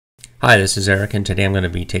Hi, this is Eric, and today I'm going to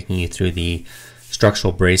be taking you through the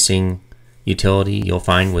structural bracing utility you'll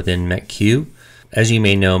find within Mech-Q. As you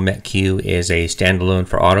may know, Mech-Q is a standalone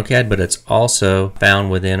for AutoCAD, but it's also found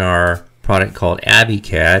within our product called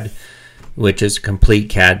CAD, which is a complete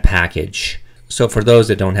CAD package. So for those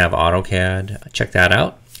that don't have AutoCAD, check that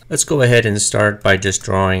out. Let's go ahead and start by just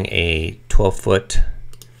drawing a 12-foot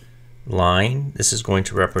line. This is going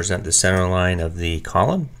to represent the center line of the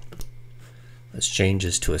column. Let's change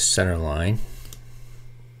this to a center line.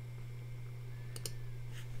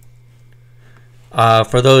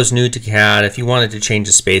 For those new to CAD, if you wanted to change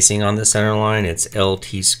the spacing on the center line, it's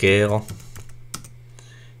LT scale.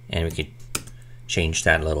 And we could change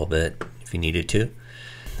that a little bit if you needed to.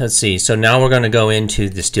 Let's see, so now we're going to go into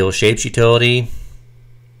the steel shapes utility.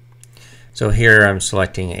 So here I'm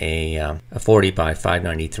selecting a 40 by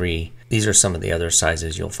 593. These are some of the other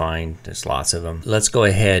sizes you'll find. There's lots of them. Let's go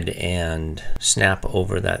ahead and snap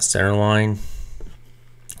over that center line.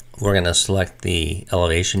 We're going to select the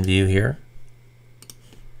elevation view here.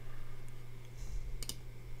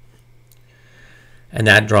 And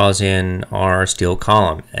that draws in our steel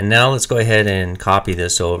column. And now let's go ahead and copy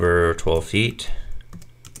this over 12 feet.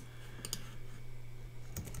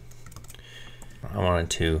 I wanted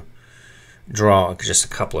to draw just a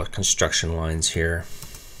couple of construction lines here.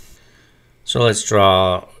 So let's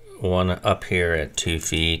draw one up here at 2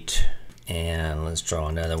 feet, and let's draw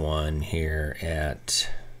another one here at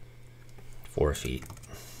 4 feet.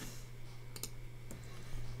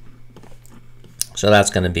 So that's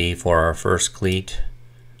going to be for our first cleat.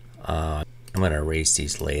 I'm going to erase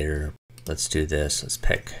these later. Let's do this. Let's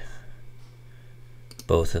pick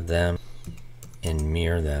both of them and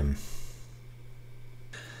mirror them.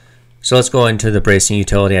 So let's go into the bracing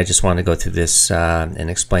utility. I just want to go through this and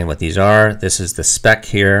explain what these are. This is the spec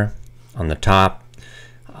here on the top.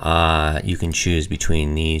 You can choose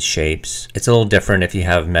between these shapes. It's a little different if you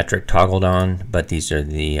have metric toggled on, but these are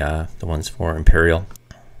the ones for imperial.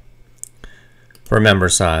 For member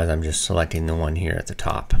size, I'm just selecting the one here at the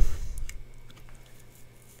top.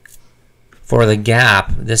 For the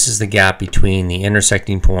gap, this is the gap between the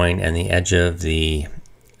intersecting point and the edge of the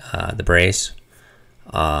brace.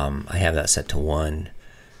 I have that set to 1.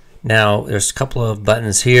 Now there's a couple of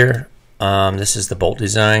buttons here. This is the bolt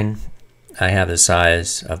design. I have the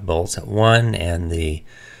size of bolts at 1 and the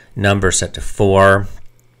number set to 4.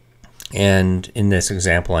 And in this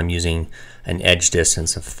example I'm using an edge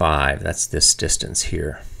distance of 5. That's this distance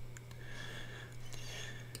here.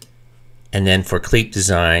 And then for cleat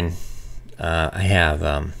design, I have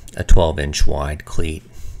a 12-inch wide cleat.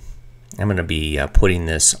 I'm going to be putting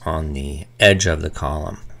this on the edge of the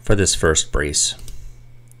column for this first brace.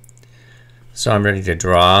 So I'm ready to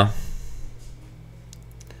draw,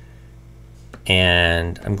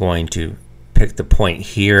 and I'm going to pick the point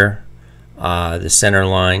here, the center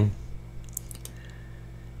line,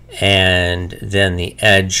 and then the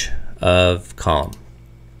edge of column.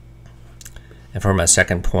 And for my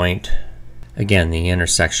second point, again, the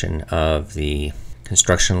intersection of the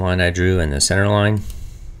construction line I drew and the center line.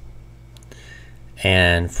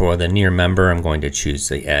 And for the near member, I'm going to choose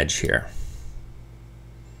the edge here.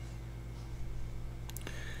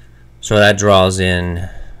 So that draws in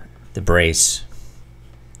the brace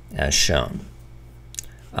as shown.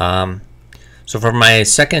 So for my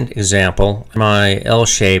second example, my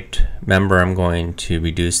L-shaped member, I'm going to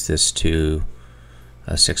reduce this to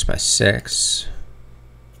a 6 by 6.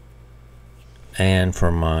 And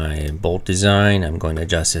for my bolt design, I'm going to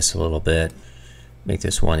adjust this a little bit, make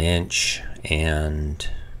this 1 inch. And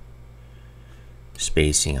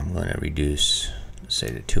spacing I'm going to reduce, let's say,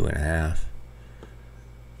 to 2.5.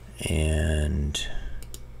 And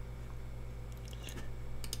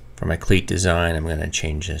for my cleat design, I'm going to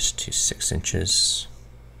change this to 6 inches.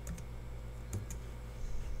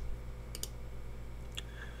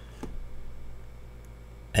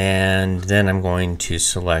 And then I'm going to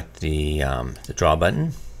select the draw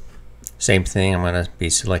button. Same thing, I'm going to be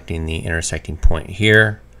selecting the intersecting point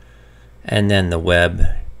here. And then the web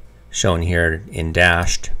shown here in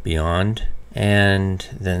dashed beyond, and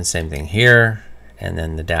then same thing here, and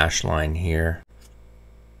then the dashed line here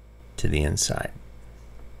to the inside.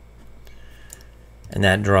 And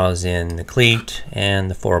that draws in the cleat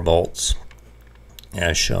and the 4 bolts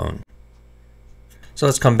as shown. So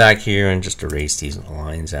let's come back here and just erase these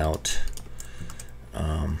lines out.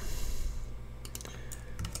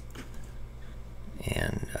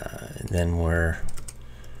 Then we're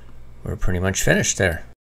pretty much finished there.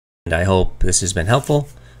 And I hope this has been helpful.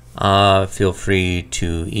 Feel free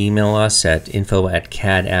to email us at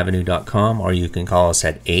info@cadavenue.com, or you can call us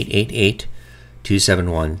at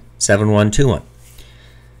 888-271-7121.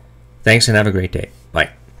 Thanks and have a great day.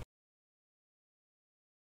 Bye.